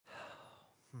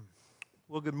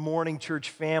Well, good morning, church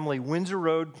family. Windsor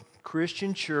Road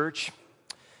Christian Church.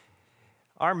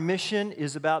 Our mission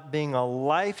is about being a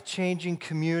life-changing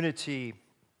community,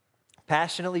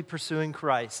 passionately pursuing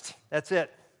Christ. That's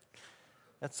it.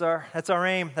 That's our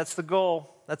aim. That's the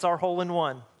goal. That's our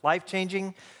hole-in-one.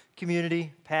 Life-changing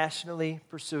community, passionately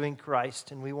pursuing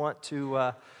Christ. And we want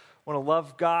to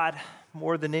love God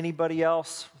more than anybody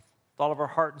else with all of our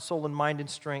heart and soul and mind and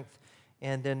strength.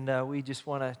 And then we just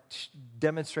want to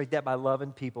demonstrate that by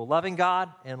loving people. Loving God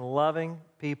and loving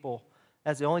people.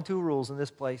 That's the only two rules in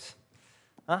this place.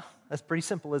 Huh? That's pretty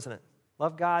simple, isn't it?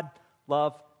 Love God,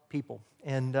 love people.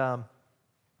 And I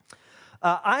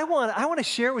want to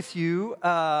share with you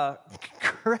a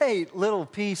great little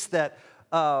piece that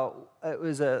it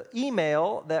was an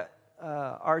email that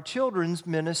our children's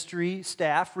ministry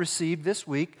staff received this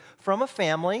week from a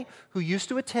family who used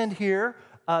to attend here.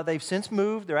 They've since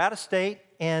moved. They're out of state.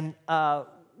 And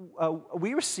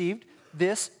we received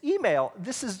this email.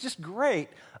 This is just great.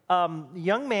 A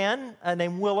young man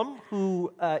named Willem,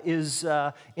 who is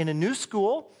in a new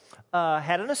school,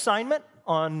 had an assignment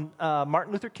on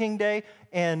Martin Luther King Day,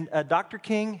 and Dr.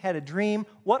 King had a dream.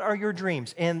 What are your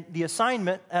dreams? And the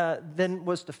assignment then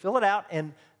was to fill it out.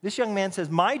 And this young man says,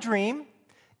 my dream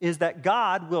is that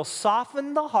God will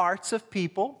soften the hearts of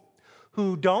people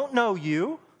who don't know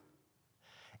you,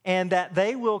 and that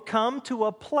they will come to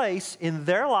a place in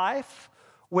their life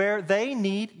where they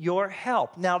need your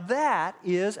help. Now, that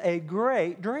is a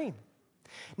great dream.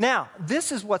 Now,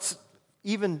 this is what's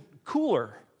even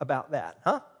cooler about that,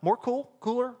 huh? More cool?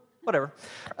 Cooler? Whatever.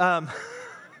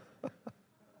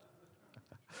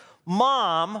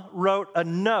 Mom wrote a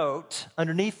note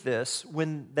underneath this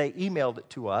when they emailed it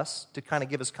to us to kind of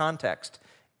give us context.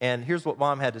 And here's what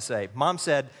Mom had to say. Mom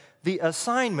said, the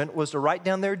assignment was to write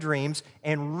down their dreams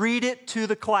and read it to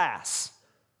the class.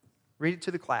 Read it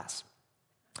to the class.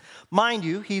 Mind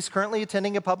you, he's currently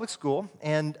attending a public school,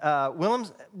 and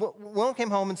Willem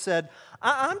came home and said,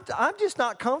 I'm just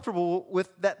not comfortable with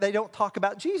that they don't talk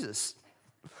about Jesus.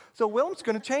 So Willem's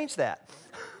going to change that.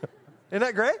 Isn't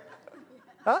that great?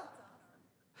 Huh?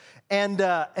 And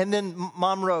then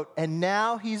Mom wrote, and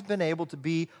now he's been able to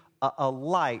be a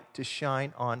light to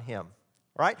shine on him.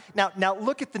 Right? Now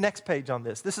look at the next page on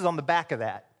this. This is on the back of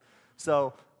that.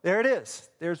 So there it is.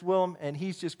 There's Willem, and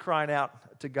he's just crying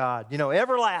out to God. You know,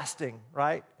 everlasting,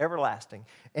 right? Everlasting.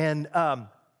 And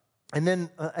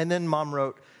then Mom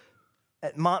wrote.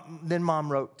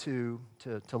 Mom wrote to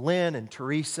Lynn and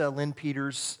Teresa. Lynn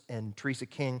Peters and Teresa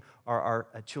King are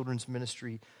our children's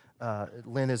ministry.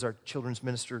 Lynn is our children's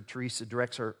minister. Teresa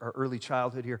directs our early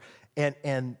childhood here.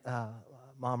 And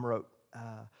Mom wrote.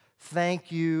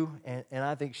 Thank you, and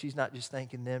I think she's not just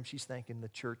thanking them, she's thanking the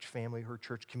church family, her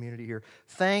church community here.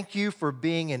 Thank you for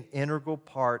being an integral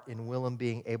part in Willem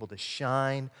being able to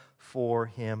shine for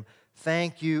him.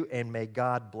 Thank you, and may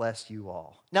God bless you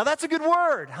all. Now that's a good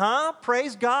word, huh?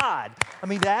 Praise God. I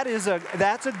mean,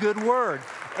 that's a good word.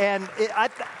 And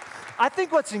I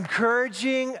think what's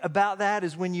encouraging about that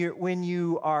is when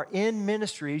you are in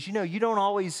ministry, as you know, you don't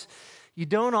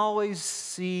always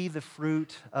see the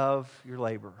fruit of your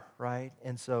labor, right?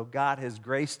 And so God has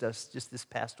graced us just this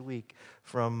past week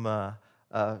to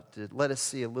let us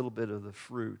see a little bit of the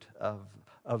fruit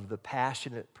of the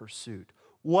passionate pursuit.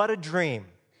 What a dream.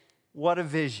 What a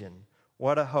vision.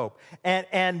 What a hope.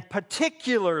 And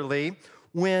particularly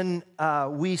when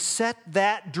we set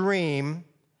that dream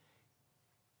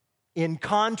in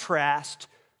contrast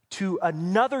to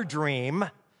another dream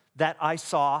that I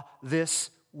saw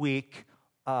this week.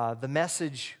 The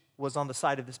message was on the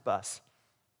side of this bus.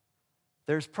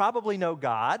 There's probably no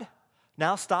God.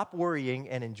 Now stop worrying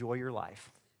and enjoy your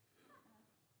life.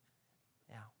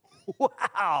 Yeah.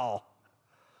 Wow.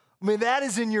 I mean, that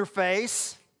is in your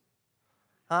face.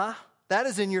 Huh? That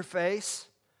is in your face.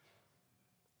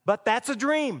 But that's a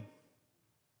dream.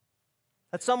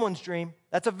 That's someone's dream.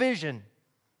 That's a vision.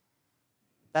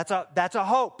 That's a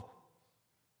hope.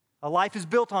 A life is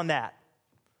built on that.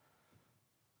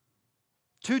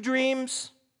 2 dreams,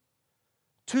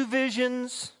 2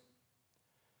 visions,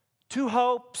 2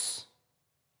 hopes.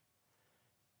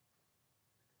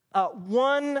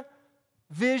 One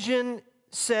vision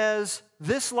says,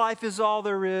 this life is all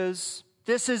there is.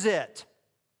 This is it.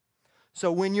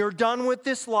 So when you're done with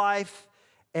this life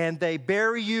and they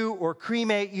bury you or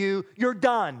cremate you, you're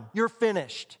done. You're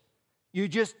finished.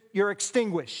 You're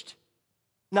extinguished.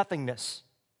 Nothingness.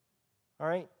 All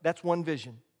right? That's one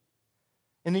vision.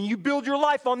 And then you build your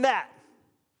life on that.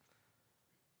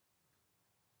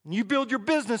 And you build your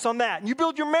business on that. And you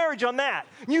build your marriage on that.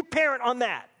 And you parent on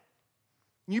that.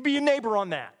 And you be a neighbor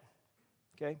on that.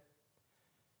 Okay?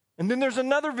 And then there's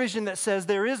another vision that says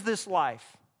there is this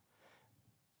life.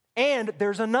 And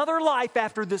there's another life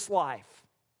after this life.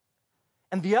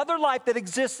 And the other life that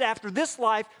exists after this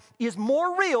life is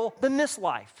more real than this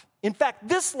life. In fact,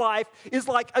 this life is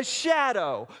like a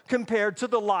shadow compared to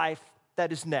the life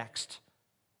that is next.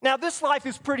 Now, this life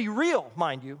is pretty real,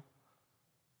 mind you.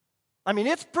 I mean,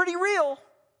 it's pretty real.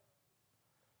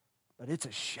 But it's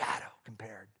a shadow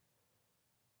compared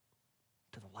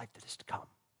to the life that is to come.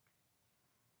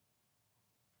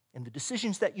 And the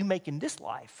decisions that you make in this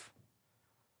life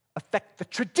affect the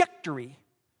trajectory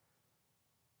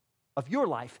of your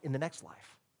life in the next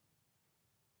life.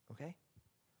 Okay?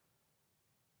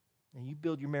 And you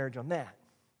build your marriage on that.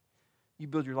 You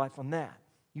build your life on that.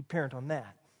 You parent on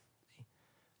that.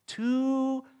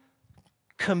 Two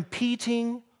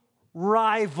competing,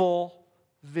 rival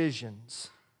visions.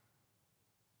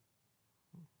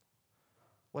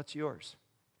 What's yours?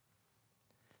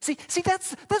 See,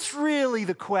 that's really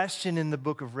the question in the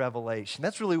book of Revelation.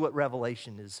 That's really what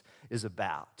Revelation is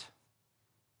about.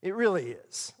 It really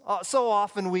is. So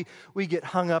often we get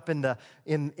hung up in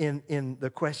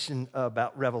the question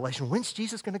about Revelation. When's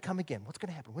Jesus going to come again? What's going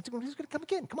to happen? When's he going to come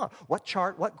again? Come on. What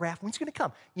chart? What graph? When's he going to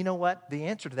come? You know what? The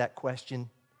answer to that question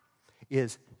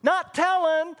is not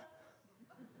telling.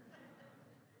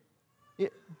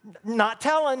 Not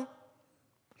telling.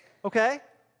 Okay?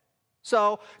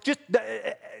 So just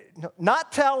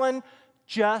not telling,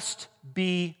 just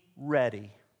be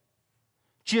ready.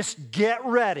 Just get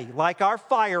ready, like our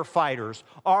firefighters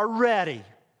are ready.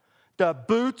 The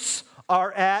boots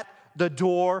are at the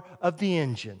door of the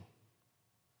engine.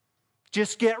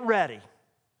 Just get ready.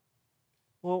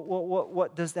 Well,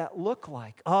 what does that look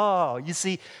like? Oh, you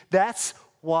see, that's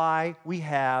why we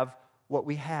have what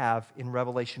we have in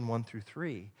Revelation 1 through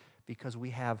 3, because we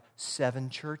have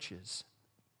 7 churches.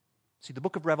 See, the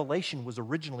book of Revelation was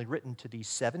originally written to these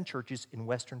 7 churches in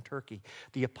Western Turkey.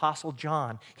 The Apostle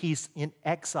John, he's in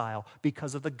exile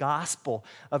because of the gospel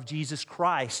of Jesus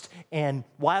Christ. And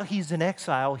while he's in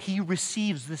exile, he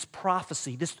receives this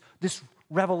prophecy, this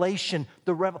revelation,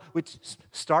 which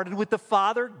started with the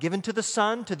Father, given to the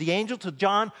Son, to the angel, to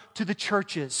John, to the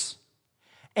churches.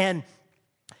 And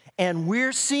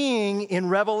we're seeing in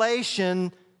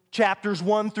Revelation chapters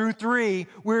 1 through 3,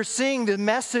 we're seeing the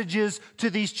messages to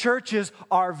these churches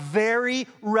are very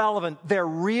relevant. They're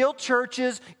real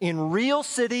churches in real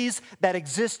cities that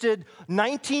existed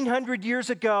 1900 years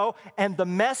ago, and the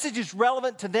message is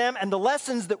relevant to them, and the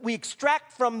lessons that we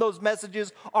extract from those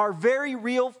messages are very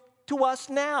real to us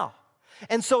now.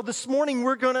 And so this morning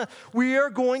we are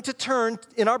going to turn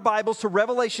in our Bibles to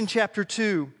Revelation chapter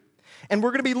 2. And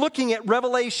we're going to be looking at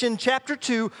Revelation chapter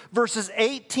 2, verses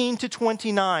 18 to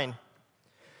 29.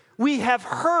 We have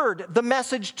heard the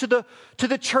message to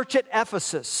the church at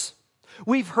Ephesus.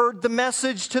 We've heard the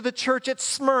message to the church at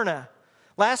Smyrna.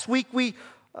 Last week we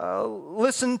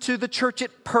listened to the church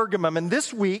at Pergamum. And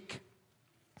this week,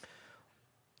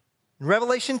 in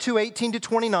Revelation 2, 18 to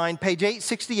 29, page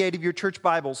 868 of your church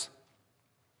Bibles,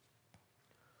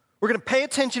 we're going to pay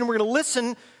attention. We're going to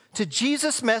listen to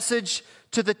Jesus' message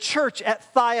to the church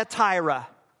at Thyatira.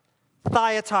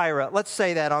 Thyatira. Let's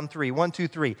say that on 3. 1, 2,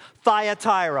 3.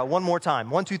 Thyatira. One more time.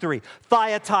 1, 2, 3.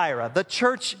 Thyatira. The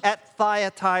church at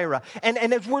Thyatira. And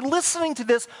as we're listening to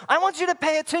this, I want you to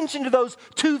pay attention to those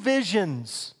 2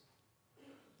 visions.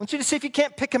 I want you to see if you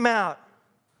can't pick them out.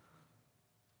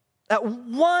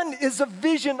 One is a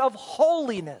vision of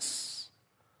holiness.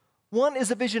 One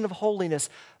is a vision of holiness.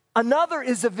 Another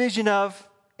is a vision of,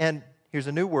 and here's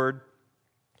a new word,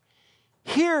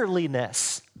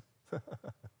 hereliness.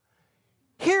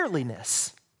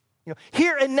 Hereliness.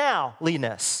 Here and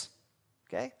now-liness.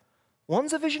 Okay?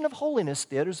 One's a vision of holiness,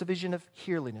 the other's a vision of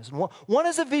hereliness. One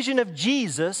is a vision of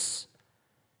Jesus,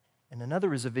 and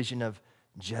another is a vision of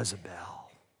Jezebel.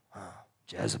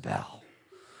 Jezebel.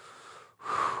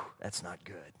 Whew, that's not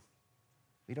good.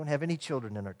 We don't have any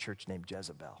children in our church named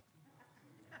Jezebel.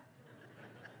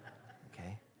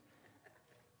 Okay?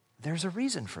 There's a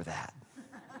reason for that.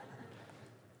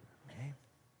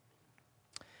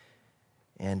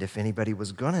 And if anybody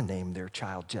was going to name their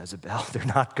child Jezebel, they're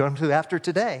not going to after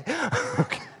today.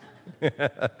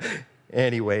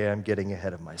 Anyway, I'm getting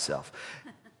ahead of myself.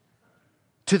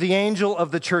 To the angel of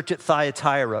the church at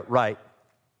Thyatira, write,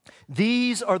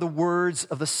 these are the words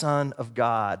of the Son of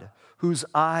God, whose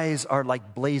eyes are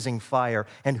like blazing fire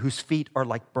and whose feet are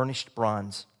like burnished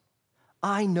bronze.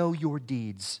 I know your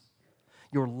deeds,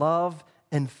 your love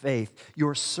and faith,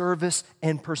 your service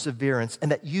and perseverance,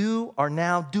 and that you are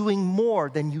now doing more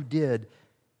than you did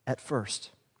at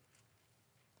first.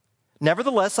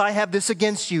 Nevertheless, I have this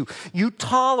against you. You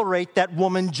tolerate that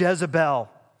woman Jezebel,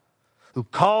 who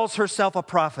calls herself a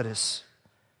prophetess.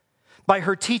 By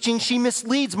her teaching, she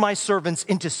misleads my servants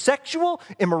into sexual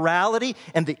immorality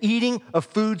and the eating of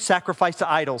food sacrificed to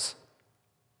idols.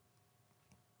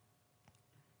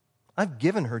 I've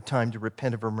given her time to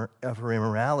repent of her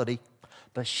immorality,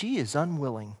 but she is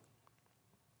unwilling.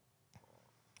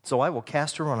 So I will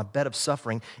cast her on a bed of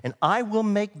suffering, and I will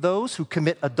make those who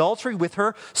commit adultery with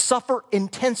her suffer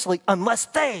intensely unless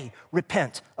they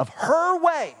repent of her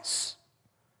ways.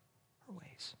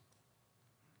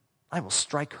 I will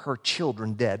strike her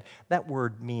children dead. That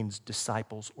word means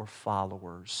disciples or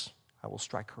followers. I will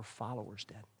strike her followers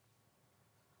dead.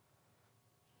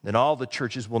 Then all the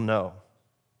churches will know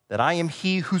that I am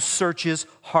he who searches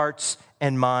hearts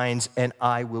and minds, and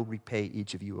I will repay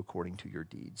each of you according to your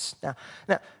deeds.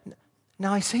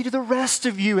 Now I say to the rest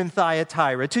of you in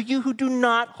Thyatira, to you who do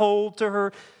not hold to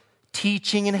her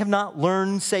teaching and have not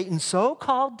learned Satan's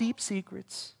so-called deep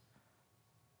secrets,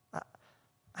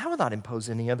 I will not impose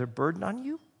any other burden on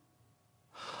you.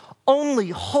 Only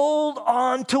hold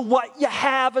on to what you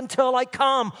have until I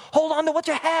come. Hold on to what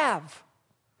you have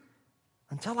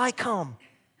until I come.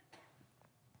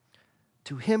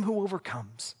 To him who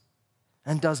overcomes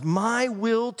and does my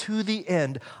will to the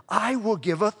end, I will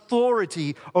give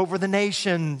authority over the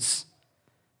nations.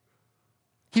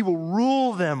 He will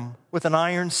rule them with an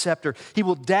iron scepter. He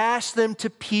will dash them to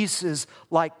pieces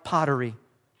like pottery.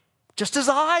 Just as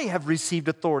I have received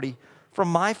authority from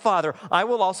my Father, I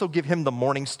will also give him the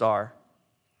morning star.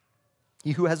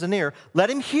 He who has an ear, let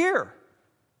him hear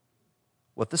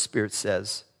what the Spirit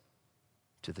says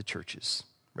to the churches.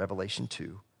 Revelation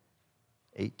 2,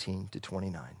 18 to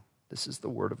 29. This is the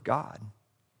word of God.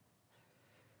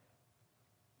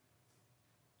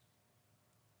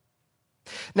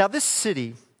 Now this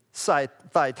city,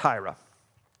 Thyatira,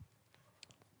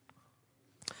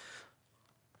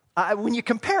 when you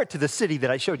compare it to the city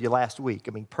that I showed you last week,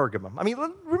 Pergamum.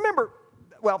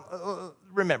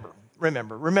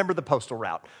 Remember the postal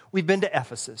route. We've been to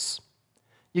Ephesus.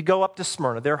 You go up to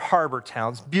Smyrna. They're harbor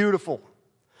towns, beautiful.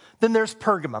 Then there's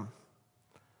Pergamum.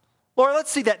 Laura,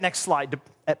 let's see that next slide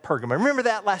at Pergamum. Remember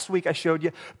that last week I showed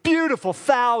you? Beautiful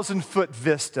 1,000-foot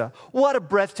vista. What a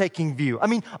breathtaking view.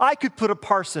 I could put a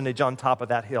parsonage on top of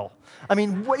that hill.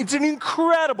 It's an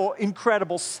incredible,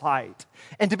 incredible sight.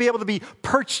 And to be able to be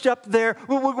perched up there,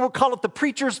 we'll call it the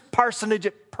preacher's parsonage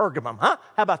at Pergamum, huh?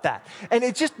 How about that? And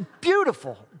it's just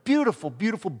beautiful, beautiful,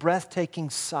 beautiful, breathtaking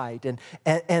sight. And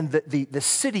the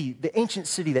city, the ancient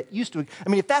city that used to,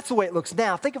 if that's the way it looks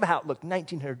now, think of how it looked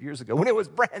 1,900 years ago when it was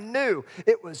brand new.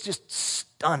 It was just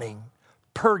stunning.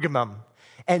 Pergamum.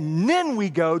 And then we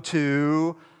go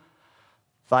to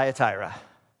Thyatira.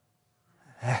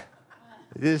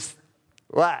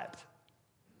 What?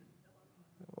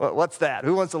 What's that?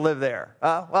 Who wants to live there?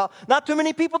 Well, not too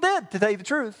many people did, to tell you the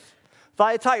truth.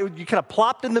 Thyatira, you kind of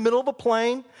plopped in the middle of a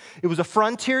plain. It was a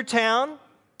frontier town.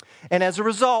 And as a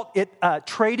result, it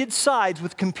traded sides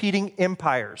with competing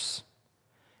empires.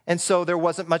 And so there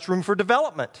wasn't much room for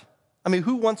development.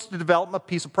 Who wants to develop a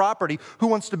piece of property? Who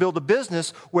wants to build a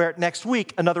business where next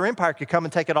week another empire could come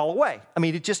and take it all away?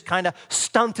 It just kind of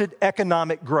stunted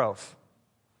economic growth.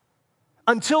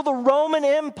 Until the Roman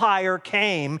Empire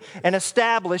came and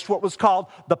established what was called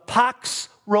the Pax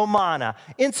Romana.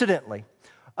 Incidentally,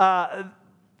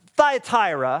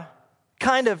 Thyatira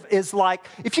kind of is like,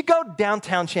 if you go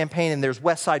downtown Champaign and there's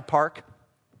West Side Park,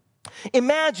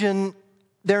 imagine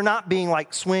there not being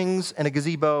like swings and a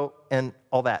gazebo and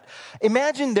all that.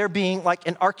 Imagine there being like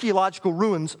an archaeological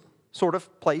ruins sort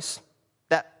of place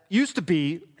that used to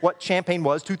be what Champaign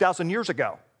was 2,000 years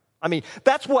ago.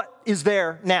 That's what is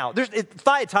there now.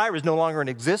 Thyatira is no longer in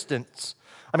existence.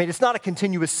 It's not a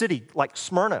continuous city like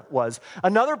Smyrna was.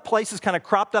 Another place is kind of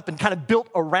cropped up and kind of built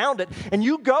around it. And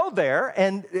you go there,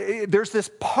 and there's this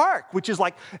park, which is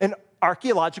like an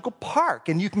archaeological park.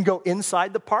 And you can go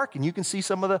inside the park, and you can see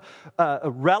some of the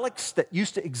relics that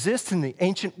used to exist in the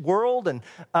ancient world. And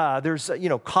there's,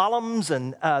 columns,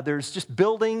 and there's just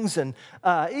buildings. And,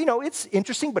 it's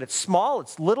interesting, but it's small,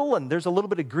 it's little, and there's a little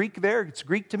bit of Greek there. It's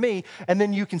Greek to me. And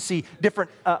then you can see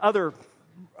different other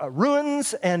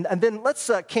ruins, and then let's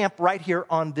camp right here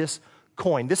on this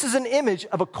coin. This is an image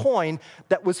of a coin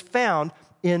that was found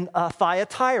in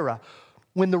Thyatira.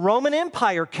 When the Roman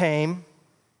Empire came,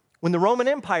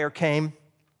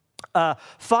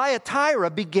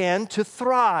 Thyatira began to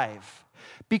thrive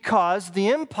because the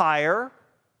empire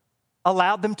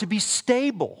allowed them to be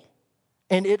stable,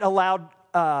 and it allowed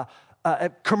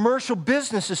commercial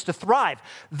businesses to thrive.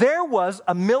 There was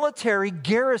a military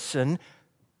garrison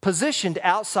positioned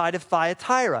outside of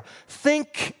Thyatira.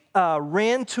 Think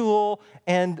Rantoul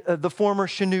and the former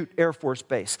Chanute Air Force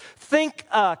Base. Think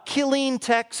Killeen,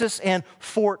 Texas, and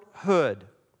Fort Hood.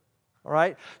 All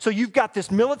right? So you've got this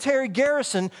military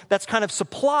garrison that's kind of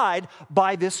supplied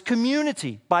by this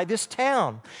community, by this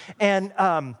town. And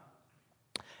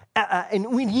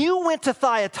when you went to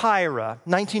Thyatira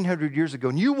 1,900 years ago,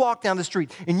 and you walked down the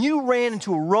street, and you ran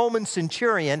into a Roman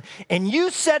centurion, and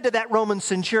you said to that Roman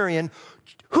centurion,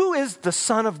 "Who is the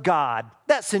Son of God?"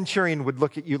 That centurion would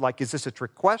look at you like, "Is this a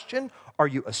trick question? Are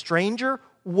you a stranger?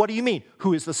 What do you mean,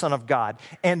 who is the Son of God?"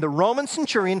 And the Roman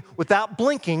centurion, without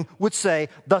blinking, would say,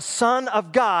 "The Son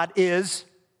of God is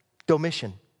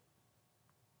Domitian."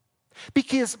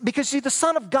 Because see, the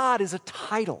Son of God is a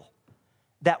title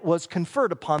that was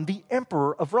conferred upon the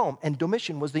emperor of Rome. And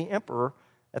Domitian was the emperor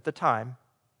at the time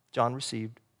John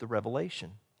received the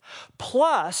revelation.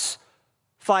 Plus,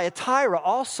 Thyatira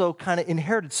also kind of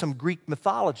inherited some Greek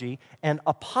mythology, and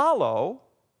Apollo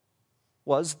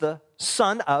was the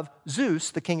son of Zeus,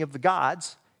 the king of the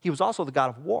gods. He was also the god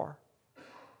of war.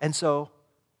 And so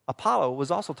Apollo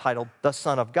was also titled the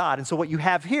Son of God. And so what you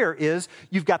have here is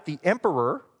you've got the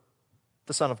emperor,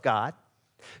 the Son of God,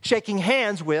 shaking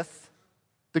hands with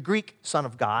the Greek Son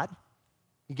of God.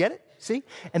 You get it? See?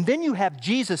 And then you have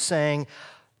Jesus saying,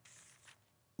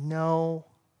 "No,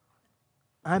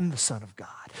 I'm the Son of God."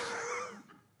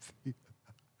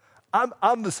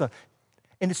 I'm the Son.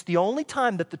 And it's the only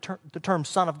time that the term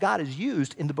Son of God is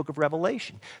used in the book of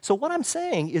Revelation. So what I'm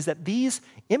saying is that these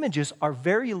images are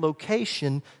very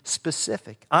location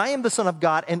specific. I am the Son of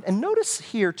God. And notice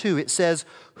here too, it says,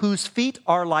 whose feet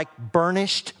are like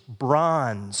burnished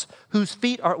bronze. Whose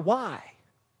feet are, why?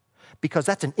 Because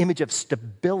that's an image of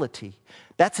stability.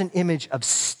 That's an image of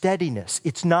steadiness.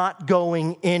 It's not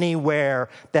going anywhere.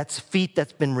 That's feet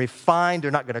that's been refined.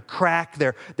 They're not going to crack.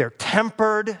 They're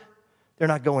tempered. They're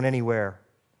not going anywhere.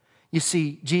 You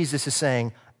see, Jesus is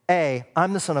saying, A,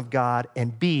 I'm the Son of God,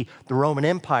 and B, the Roman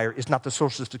Empire is not the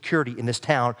source of security in this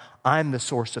town. I'm the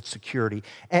source of security.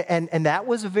 And that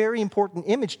was a very important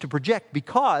image to project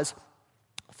because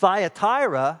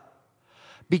Thyatira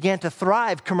began to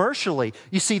thrive commercially.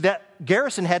 You see, that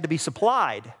garrison had to be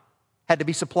supplied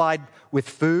with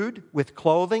food, with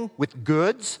clothing, with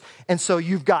goods. And so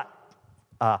you've got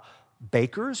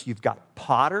bakers, you've got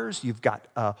potters, you've got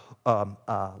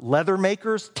leather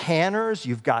makers, tanners,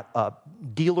 you've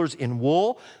got dealers in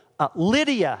wool.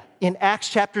 Lydia in Acts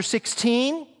chapter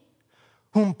 16,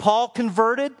 whom Paul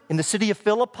converted in the city of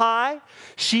Philippi,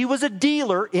 she was a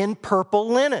dealer in purple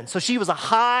linen. So she was a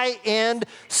high-end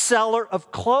seller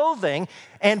of clothing.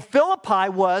 And Philippi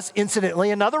was,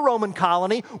 incidentally, another Roman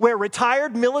colony where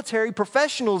retired military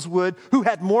professionals who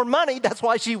had more money. That's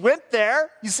why she went there.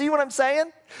 You see what I'm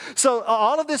saying? So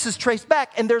all of this is traced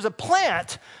back. And there's a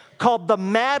plant called the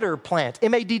madder plant,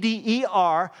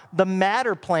 M-A-D-D-E-R, the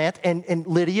madder plant. And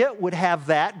Lydia would have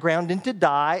that ground into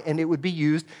dye, and it would be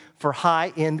used for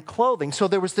high-end clothing. So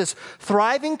there was this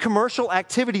thriving commercial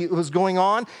activity that was going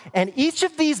on, and each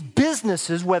of these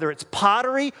businesses, whether it's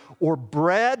pottery or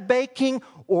bread baking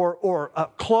or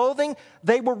clothing,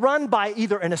 they were run by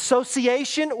either an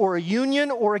association or a union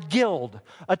or a guild,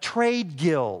 a trade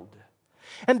guild.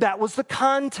 And that was the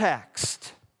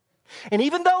context. And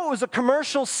even though it was a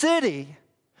commercial city,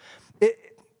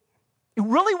 it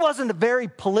really wasn't a very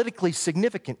politically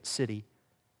significant city.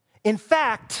 In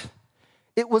fact,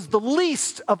 it was the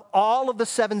least of all of the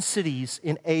 7 cities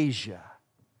in Asia.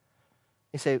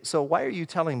 You say, so why are you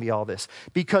telling me all this?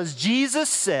 Because Jesus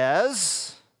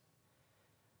says,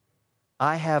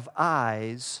 I have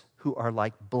eyes who are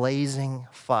like blazing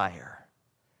fire.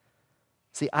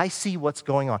 See, I see what's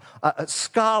going on.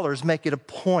 Scholars make it a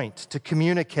point to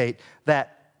communicate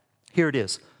that, here it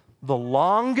is, the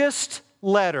longest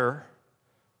letter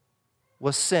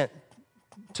was sent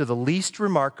to the least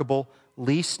remarkable,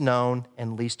 least known,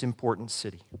 and least important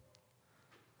city.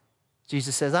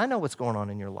 Jesus says, I know what's going on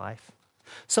in your life.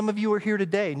 Some of you are here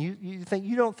today and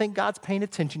you don't think God's paying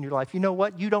attention to your life. You know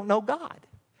what? You don't know God.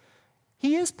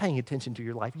 He is paying attention to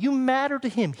your life. You matter to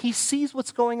him. He sees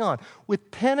what's going on. With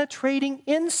penetrating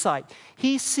insight,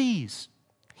 he sees.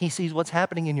 He sees what's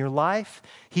happening in your life.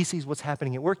 He sees what's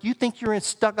happening at work. You think you're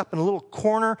stuck up in a little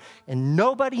corner and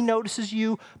nobody notices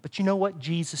you, but you know what?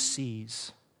 Jesus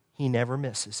sees. He never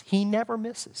misses. He never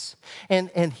misses.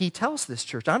 And he tells this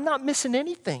church, I'm not missing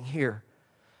anything here.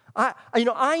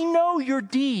 I know your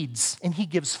deeds. And he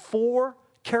gives 4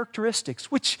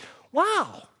 characteristics, which,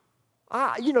 wow.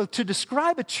 To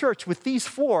describe a church with these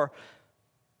 4,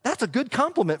 that's a good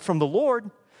compliment from the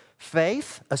Lord.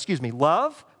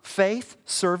 Love, faith,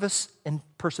 service, and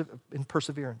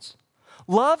perseverance.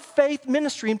 Love, faith,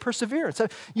 ministry, and perseverance.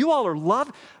 You all are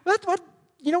love.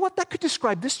 you know what? That could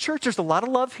describe this church. There's a lot of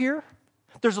love here.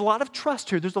 There's a lot of trust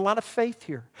here. There's a lot of faith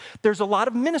here. There's a lot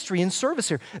of ministry and service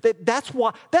here. That's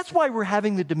why we're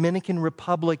having the Dominican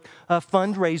Republic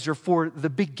fundraiser for the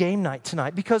big game night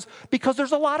tonight, because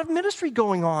there's a lot of ministry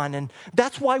going on. And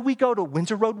that's why we go to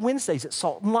Windsor Road Wednesdays at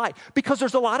Salt and Light, because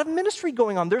there's a lot of ministry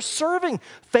going on. They're serving.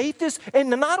 Faith is, and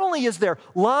not only is there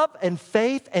love and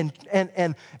faith and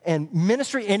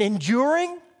ministry and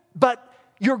enduring, but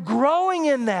you're growing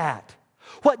in that.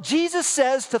 What Jesus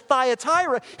says to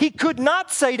Thyatira, he could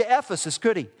not say to Ephesus,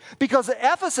 could he? Because at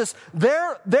Ephesus,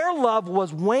 their love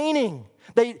was waning.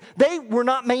 They were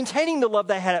not maintaining the love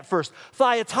they had at first.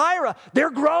 Thyatira,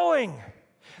 they're growing.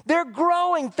 They're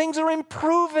growing. Things are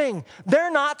improving.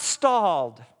 They're not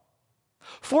stalled.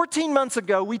 14 months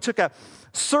ago, we took a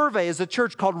survey as a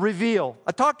church called Reveal.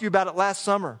 I talked to you about it last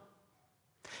summer.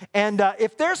 And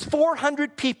if there's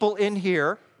 400 people in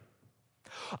here,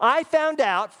 I found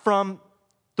out from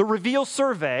the Reveal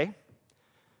survey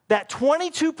that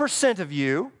 22% of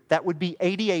you, that would be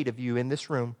 88 of you in this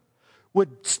room,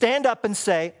 would stand up and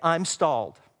say, I'm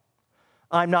stalled.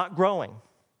 I'm not growing.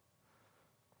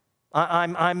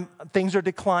 Things are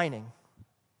declining.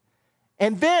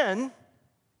 And then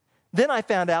I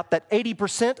found out that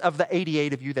 80% of the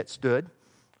 88 of you that stood,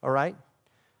 all right,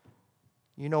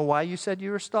 you know why you said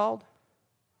you were stalled?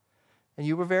 And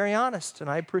you were very honest, and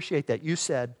I appreciate that. You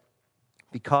said,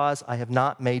 because I have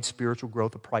not made spiritual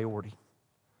growth a priority.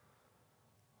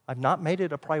 I've not made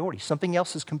it a priority. Something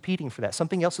else is competing for that.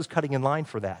 Something else is cutting in line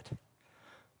for that.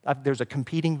 There's a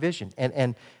competing vision.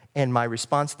 And my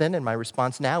response then and my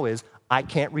response now is, I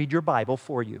can't read your Bible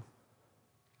for you.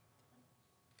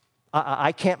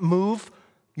 I can't move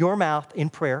your mouth in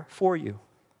prayer for you.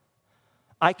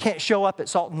 I can't show up at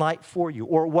Salt and Light for you,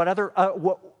 or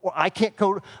I can't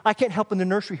help in the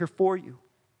nursery here for you.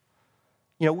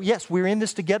 You know, yes, we're in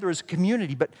this together as a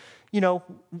community, but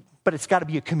it's got to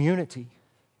be a community.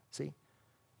 See?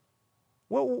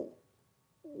 Well,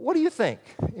 what do you think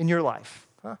in your life?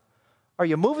 Huh? Are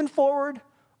you moving forward?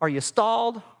 Are you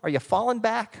stalled? Are you falling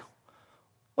back?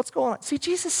 What's going on? See,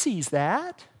 Jesus sees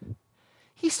that.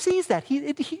 He sees that.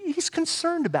 He's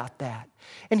concerned about that.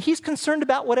 And he's concerned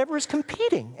about whatever is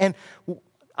competing. And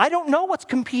I don't know what's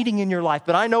competing in your life,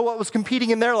 but I know what was competing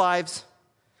in their lives.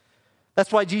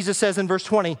 That's why Jesus says in verse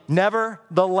 20,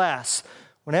 nevertheless.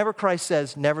 Whenever Christ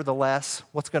says nevertheless,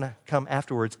 what's going to come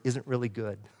afterwards isn't really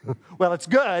good. Well, it's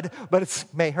good, but it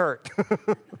may hurt.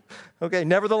 Okay,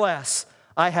 nevertheless,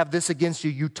 I have this against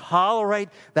you. You tolerate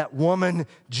that woman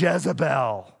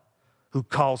Jezebel, who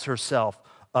calls herself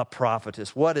a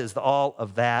prophetess. What is all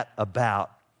of that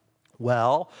about?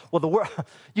 Well,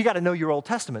 you got to know your Old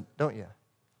Testament, don't you?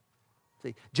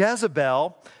 See,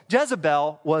 Jezebel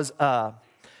was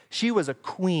she was a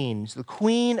queen. She's the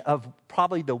queen of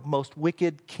probably the most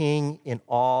wicked king in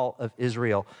all of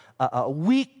Israel. A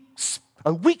weak,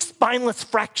 spineless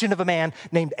fraction of a man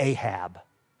named Ahab.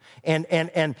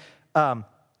 And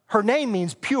her name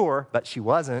means pure, but she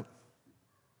wasn't.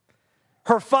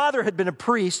 Her father had been a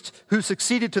priest who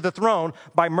succeeded to the throne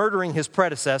by murdering his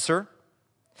predecessor.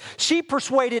 She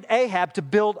persuaded Ahab to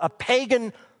build a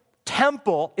pagan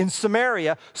temple in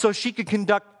Samaria so she could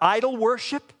conduct idol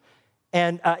worship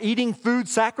and eating food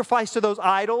sacrificed to those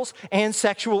idols and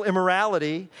sexual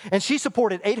immorality. And she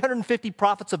supported 850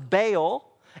 prophets of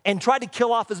Baal and tried to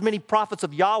kill off as many prophets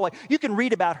of Yahweh. You can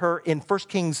read about her in 1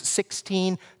 Kings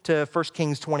 16 to 1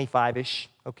 Kings 25-ish,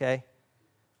 okay?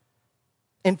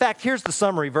 In fact, here's the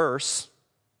summary verse,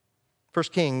 1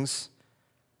 Kings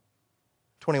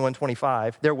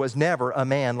 21:25. There was never a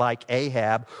man like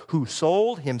Ahab who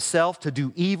sold himself to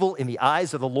do evil in the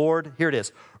eyes of the Lord. Here it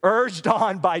is, urged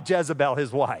on by Jezebel,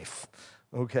 his wife.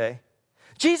 Okay?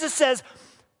 Jesus says,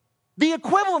 the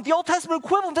equivalent, the Old Testament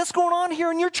equivalent, that's going on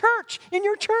here in your church,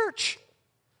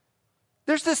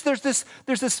 There's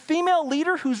this female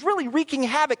leader who's really wreaking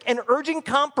havoc and urging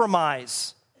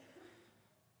compromise.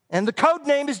 And the code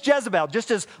name is Jezebel.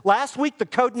 Just as last week the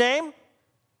code name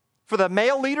for the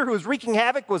male leader who was wreaking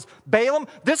havoc was Balaam,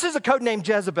 this is a code named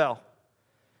Jezebel.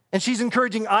 And she's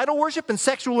encouraging idol worship and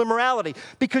sexual immorality.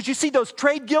 Because you see those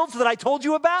trade guilds that I told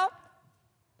you about?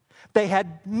 They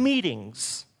had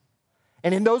meetings.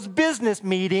 And in those business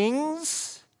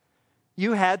meetings,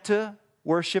 you had to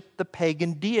worship the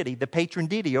pagan deity, the patron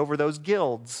deity over those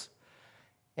guilds.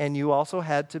 And you also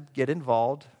had to get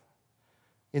involved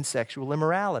in sexual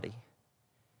immorality.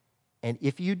 And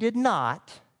if you did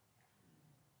not,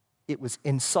 it was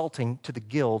insulting to the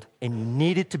guild, and you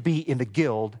needed to be in the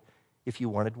guild if you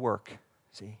wanted work,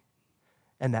 see?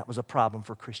 And that was a problem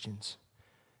for Christians.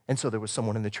 And so there was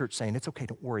someone in the church saying, it's okay,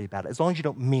 don't worry about it. As long as you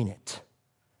don't mean it,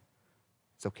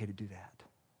 it's okay to do that.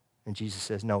 And Jesus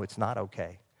says, no, it's not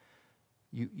okay.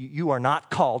 You are not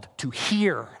called to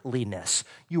hearliness.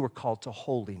 You are called to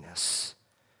holiness.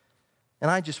 And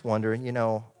I just wonder,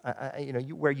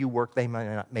 where you work, they may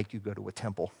not make you go to a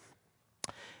temple.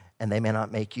 And they may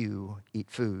not make you eat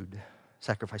food,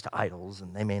 sacrifice to idols,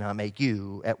 and they may not make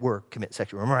you, at work, commit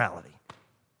sexual immorality.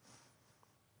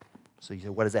 So you say,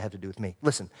 what does that have to do with me?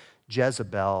 Listen,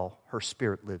 Jezebel, her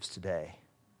spirit lives today.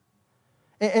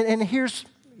 And here's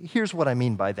what I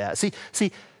mean by that. See,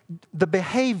 the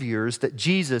behaviors that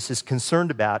Jesus is concerned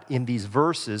about in these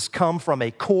verses come from a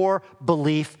core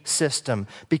belief system,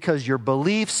 because your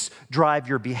beliefs drive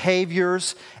your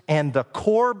behaviors, and the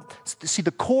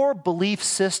core belief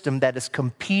system that is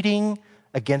competing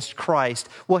against Christ.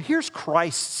 Well, here's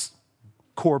Christ's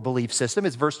core belief system.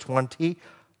 It's verse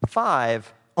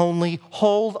 25. Only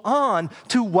hold on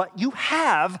to what you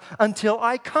have until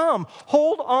I come.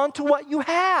 Hold on to what you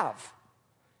have.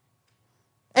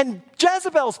 And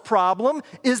Jezebel's problem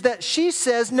is that she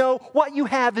says, no, what you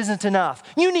have isn't enough.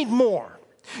 You need more.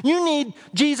 You need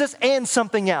Jesus and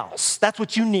something else. That's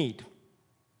what you need.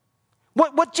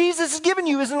 What Jesus has given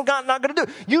you isn't not going to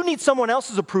do. You need someone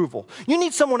else's approval. You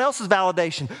need someone else's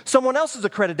validation, someone else's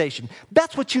accreditation.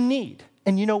 That's what you need.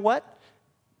 And you know what?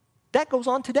 That goes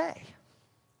on today.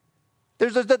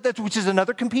 Which is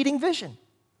another competing vision.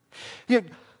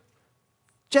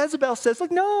 Jezebel says,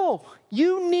 look, no,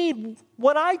 you need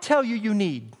what I tell you you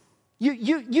need.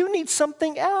 You need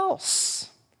something else.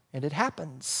 And it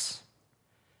happens.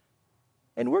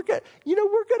 And we're going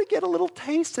to get a little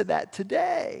taste of that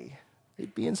today.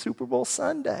 It'd be in Super Bowl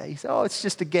Sunday. Oh, it's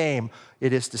just a game.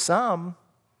 It is to some.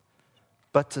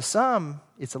 But to some,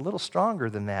 it's a little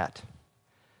stronger than that.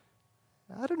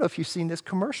 I don't know if you've seen this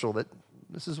commercial that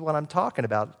this is what I'm talking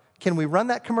about. Can we run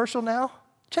that commercial now?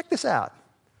 Check this out.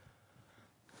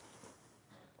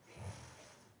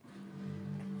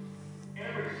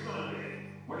 Every Sunday,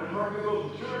 when America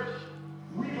goes to church,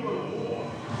 we go to war.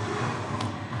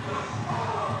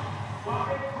 While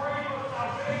they pray for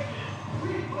salvation,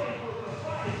 we pray for the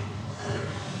fight.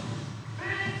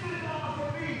 This is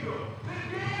our cathedral. The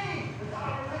game is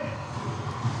our religion.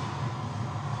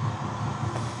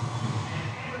 And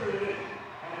every religion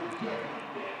has a judgment.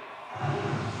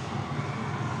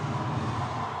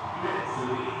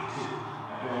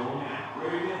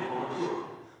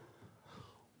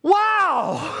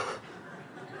 Wow!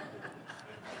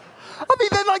 I mean,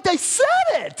 they said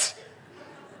it.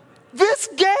 This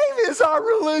game is our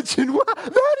religion. Wow,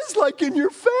 that is like in your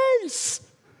face.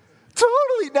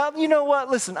 Totally. Now, you know what?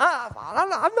 Listen,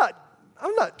 I'm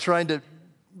not trying to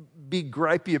be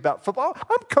gripey about football.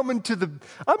 I'm coming to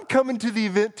the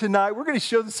event tonight. We're going to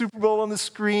show the Super Bowl on the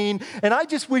screen, and I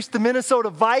just wish the Minnesota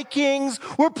Vikings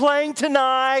were playing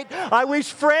tonight. I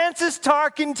wish Francis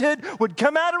Tarkenton would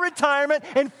come out of retirement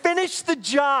and finish the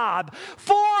job.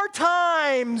 4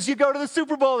 times you go to the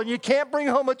Super Bowl and you can't bring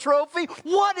home a trophy.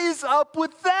 What is up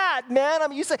with that, man? I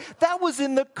mean, you say that was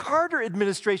in the Carter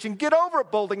administration. Get over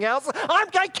it, Boldinghouse.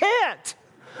 I can't.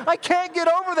 I can't get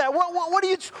over that. What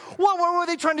were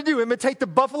they trying to do? Imitate the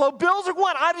Buffalo Bills or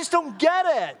what? I just don't get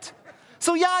it.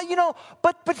 So yeah,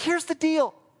 but here's the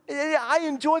deal. I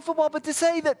enjoy football, but to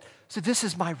say that, so this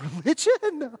is my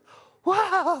religion?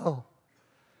 Wow.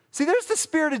 See, there's the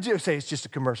spirit of, say it's just a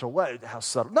commercial. What? How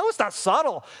subtle? No, it's not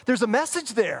subtle. There's a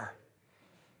message there.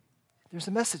 There's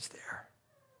a message there.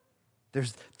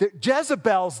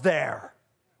 Jezebel's there.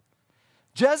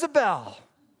 Jezebel.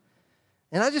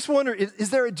 And I just wonder, is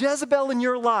there a Jezebel in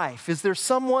your life? Is there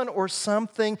someone or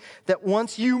something that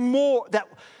wants you more?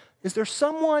 Is there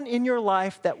someone in your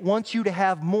life that wants you to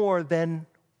have more than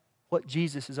what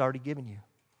Jesus has already given you?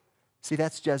 See,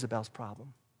 that's Jezebel's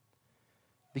problem.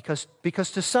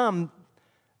 Because to some,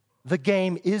 the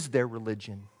game is their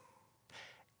religion.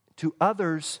 To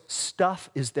others, stuff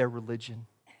is their religion.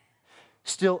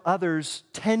 Still others,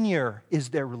 tenure is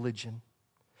their religion.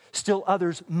 Still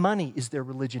others, money is their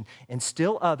religion. And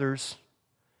still others,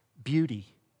 beauty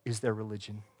is their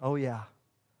religion. Oh, yeah.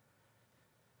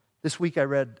 This week I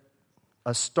read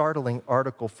a startling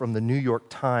article from the New York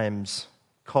Times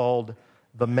called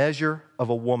The Measure of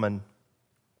a Woman.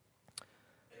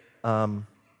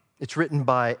 It's written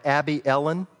by Abby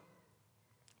Ellen.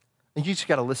 And you just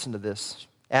got to listen to this.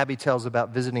 Abby tells about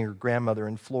visiting her grandmother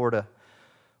in Florida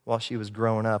while she was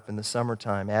growing up in the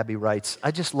summertime. Abby writes,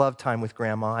 I just love time with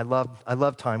Grandma. I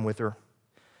love time with her.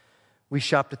 We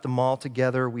shopped at the mall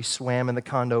together. We swam in the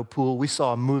condo pool. We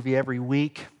saw a movie every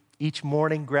week. Each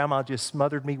morning, Grandma just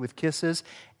smothered me with kisses.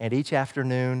 And each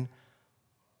afternoon,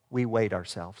 we weighed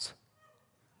ourselves.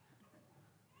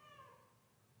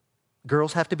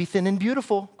 Girls have to be thin and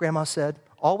beautiful, Grandma said,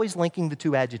 always linking the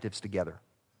two adjectives together.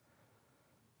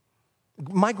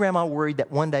 My grandma worried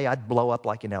that one day I'd blow up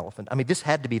like an elephant. I mean, this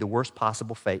had to be the worst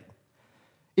possible fate.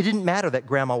 It didn't matter that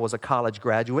Grandma was a college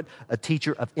graduate, a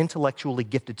teacher of intellectually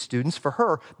gifted students. For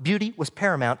her, beauty was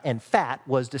paramount and fat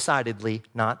was decidedly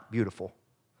not beautiful.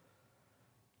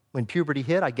 When puberty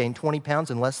hit, I gained 20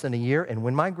 pounds in less than a year, and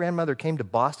when my grandmother came to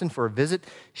Boston for a visit,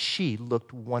 she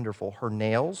looked wonderful. Her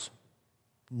nails,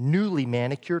 newly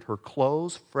manicured, her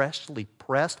clothes freshly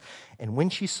pressed, and when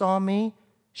she saw me,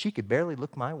 she could barely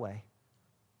look my way.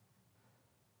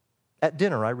 At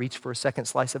dinner, I reached for a second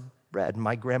slice of bread, and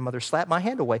my grandmother slapped my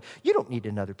hand away. "You don't need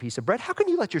another piece of bread. How can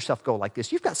you let yourself go like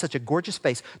this? You've got such a gorgeous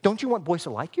face. Don't you want boys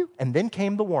to like you?" And then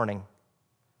came the warning.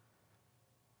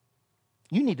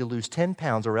 "You need to lose 10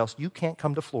 pounds or else you can't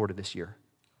come to Florida this year."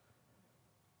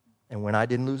 And when I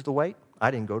didn't lose the weight,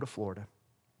 I didn't go to Florida.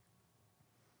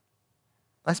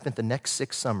 I spent the next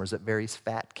 6 summers at various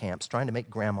fat camps trying to make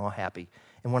Grandma happy.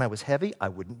 And when I was heavy, I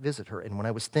wouldn't visit her. And when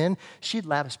I was thin, she'd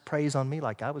lavish praise on me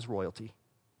like I was royalty.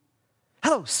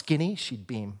 "Hello, skinny," she'd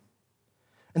beam.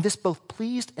 And this both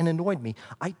pleased and annoyed me.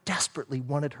 I desperately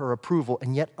wanted her approval,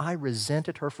 and yet I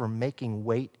resented her for making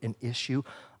weight an issue.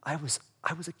 I was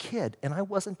a kid, and I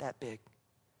wasn't that big.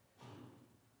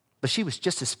 But she was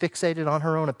just as fixated on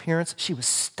her own appearance. She was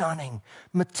stunning,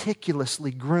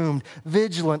 meticulously groomed,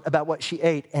 vigilant about what she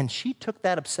ate, and she took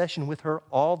that obsession with her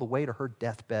all the way to her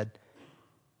deathbed.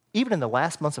 Even in the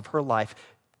last months of her life,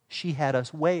 she had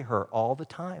us weigh her all the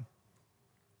time.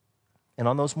 And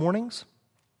on those mornings,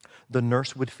 the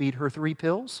nurse would feed her 3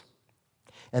 pills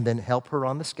and then help her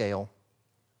on the scale.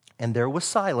 And there was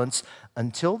silence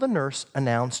until the nurse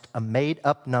announced a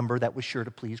made-up number that was sure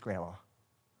to please Grandma.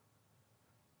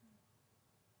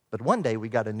 But one day we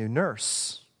got a new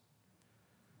nurse.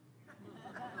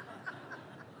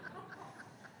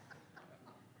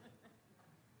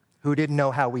 Who didn't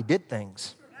know how we did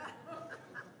things.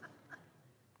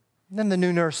 And then the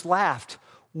new nurse laughed.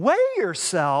 "Weigh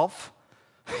yourself?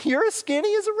 You're as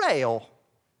skinny as a rail.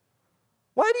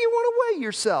 Why do you want to weigh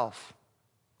yourself?"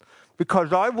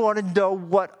 "Because I want to know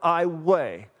what I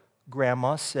weigh,"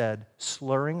 Grandma said,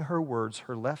 slurring her words.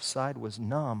 Her left side was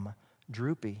numb,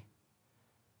 droopy.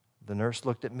 The nurse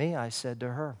looked at me. I said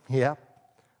to her, "Yep,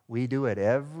 we do it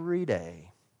every day."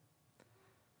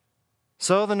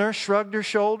 So the nurse shrugged her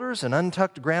shoulders and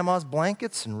untucked Grandma's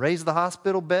blankets and raised the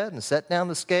hospital bed and set down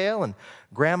the scale, and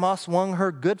Grandma swung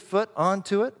her good foot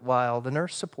onto it while the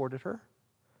nurse supported her.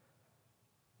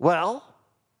 "Well,"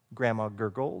 Grandma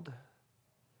gurgled.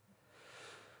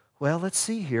 "Well, let's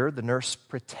see here." The nurse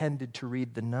pretended to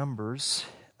read the numbers.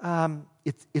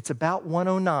 It's about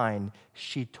 109,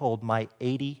 she told my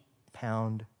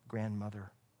 80-pound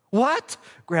grandmother. "What?"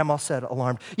 Grandma said,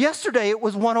 alarmed. "Yesterday it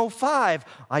was 105.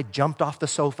 I jumped off the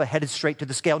sofa, headed straight to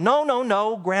the scale.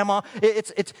 No, Grandma.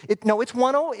 It's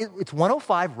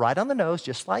 105 right on the nose,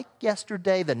 just like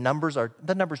yesterday. The number's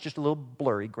just a little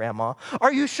blurry, Grandma.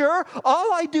 Are you sure?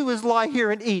 All I do is lie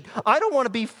here and eat. I don't want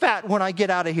to be fat when I get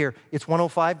out of here. It's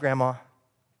 105, Grandma."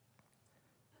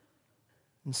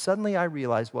 And suddenly I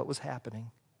realized what was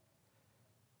happening.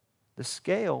 The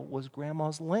scale was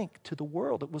Grandma's link to the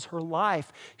world. It was her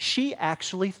life. She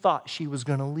actually thought she was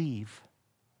going to leave.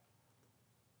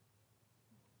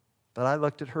 But I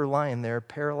looked at her lying there,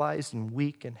 paralyzed and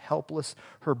weak and helpless.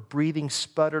 Her breathing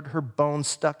sputtered. Her bones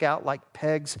stuck out like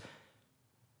pegs.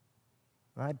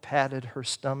 I patted her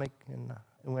stomach, and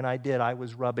when I did, I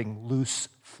was rubbing loose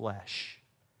flesh.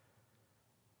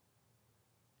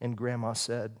 And Grandma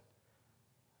said,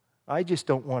 "I just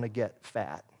don't want to get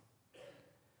fat."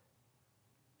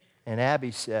 And Abby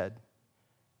said,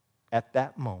 at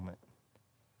that moment,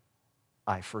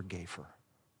 I forgave her.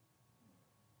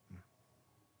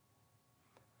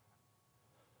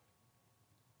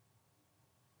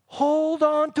 Hold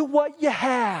on to what you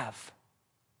have.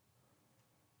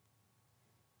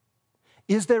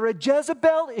 Is there a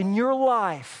Jezebel in your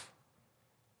life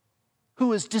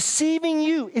who is deceiving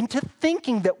you into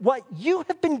thinking that what you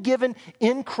have been given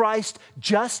in Christ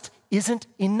just isn't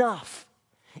enough?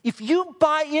 If you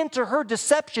buy into her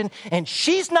deception, and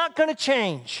she's not going to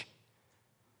change.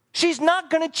 She's not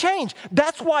going to change.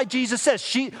 That's why Jesus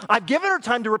says, I've given her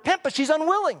time to repent, but she's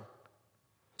unwilling.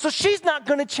 So she's not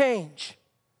going to change.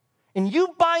 And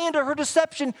you buy into her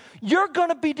deception, you're going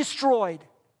to be destroyed.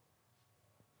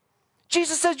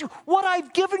 Jesus says, what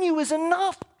I've given you is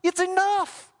enough. It's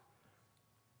enough.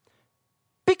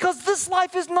 Because this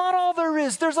life is not all there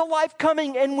is. There's a life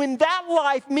coming, and when that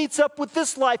life meets up with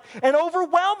this life and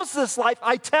overwhelms this life,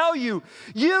 I tell you,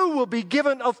 you will be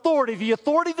given authority. The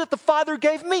authority that the Father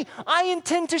gave me, I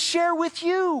intend to share with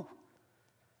you.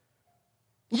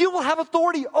 You will have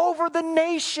authority over the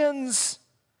nations.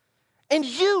 And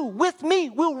you, with me,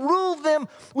 will rule them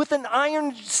with an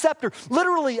iron scepter.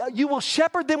 Literally, you will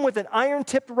shepherd them with an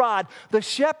iron-tipped rod. The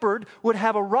shepherd would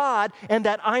have a rod, and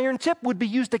that iron tip would be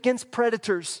used against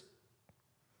predators.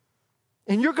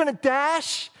 And you're going to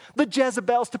dash the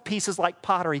Jezebels to pieces like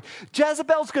pottery.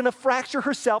 Jezebel's going to fracture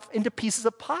herself into pieces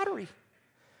of pottery.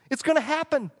 It's going to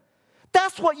happen.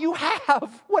 That's what you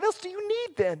have. What else do you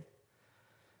need then?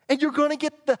 And you're going to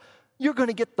get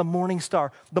the morning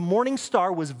star. The morning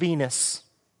star was Venus.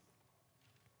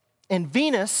 And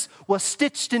Venus was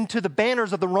stitched into the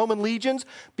banners of the Roman legions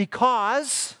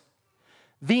because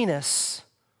Venus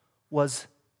was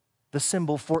the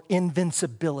symbol for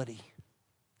invincibility.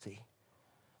 See?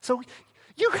 So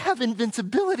you have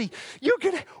invincibility.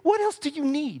 What else do you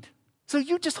need? So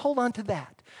you just hold on to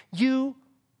that. You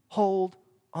hold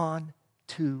on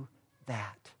to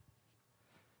that.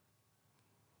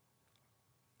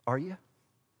 Are you?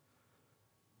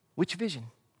 Which vision?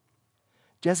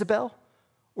 Jezebel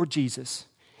or Jesus?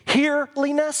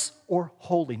 Hereliness or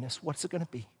holiness? What's it going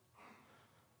to be?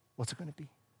 What's it going to be?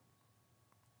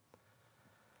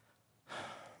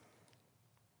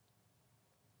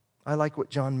 I like what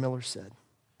John Miller said.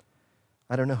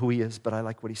 I don't know who he is, but I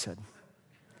like what he said.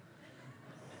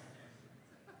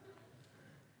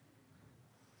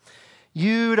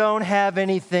 You don't have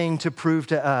anything to prove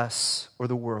to us or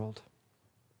the world.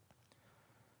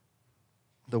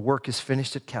 The work is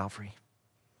finished at Calvary.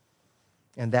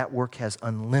 And that work has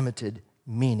unlimited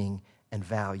meaning and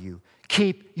value.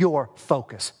 Keep your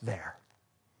focus there.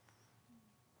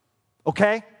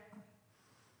 Okay?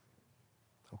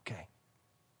 Okay.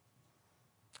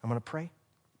 I'm going to pray.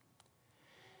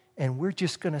 And we're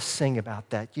just going to sing about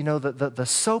that. You know, the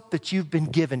soap that you've been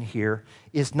given here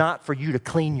is not for you to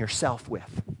clean yourself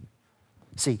with.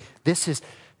 See, this is,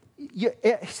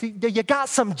 you got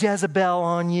some Jezebel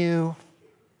on you.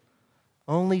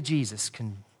 Only Jesus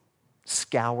can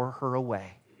scour her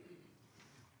away.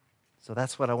 So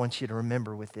that's what I want you to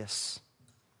remember with this.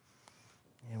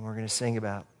 And we're going to sing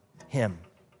about Him.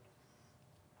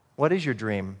 What is your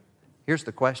dream? Here's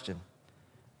the question.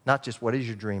 Not just what is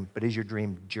your dream, but is your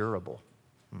dream durable?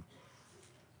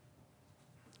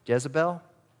 Jezebel?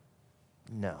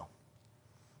 No.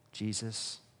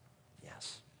 Jesus?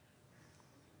 Yes.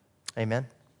 Amen.